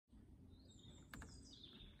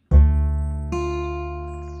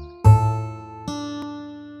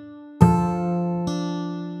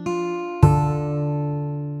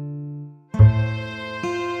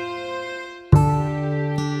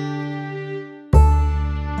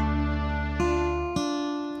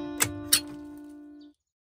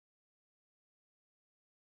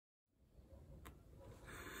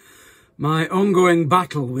My ongoing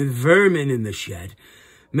battle with vermin in the shed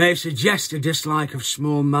may suggest a dislike of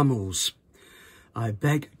small mammals. I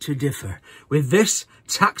beg to differ with this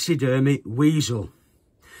taxidermy weasel.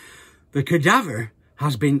 The cadaver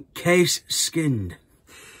has been case-skinned.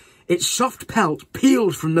 Its soft pelt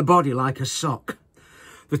peeled from the body like a sock.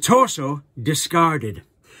 The torso discarded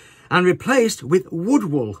and replaced with wood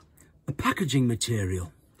wool, a packaging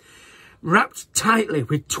material, wrapped tightly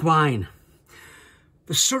with twine.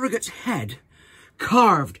 The surrogate's head,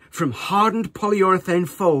 carved from hardened polyurethane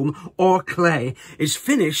foam or clay, is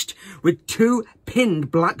finished with 2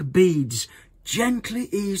 pinned black beads gently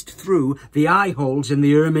eased through the eye holes in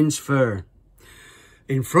the ermine's fur.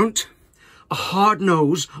 In front, a hard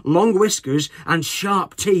nose, long whiskers and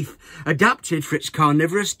sharp teeth, adapted for its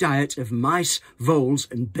carnivorous diet of mice, voles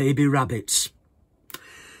and baby rabbits.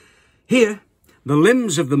 Here, the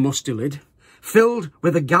limbs of the mustelid, filled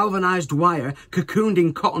with a galvanised wire cocooned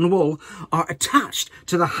in cotton wool, are attached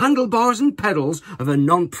to the handlebars and pedals of a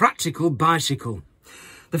non-practical bicycle.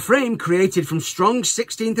 The frame created from strong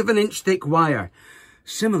 1/16 of an inch thick wire,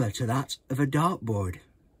 similar to that of a dartboard.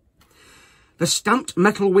 The stamped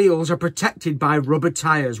metal wheels are protected by rubber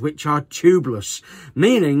tyres, which are tubeless,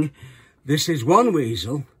 meaning this is one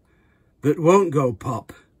weasel that won't go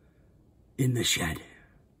pop in the shed.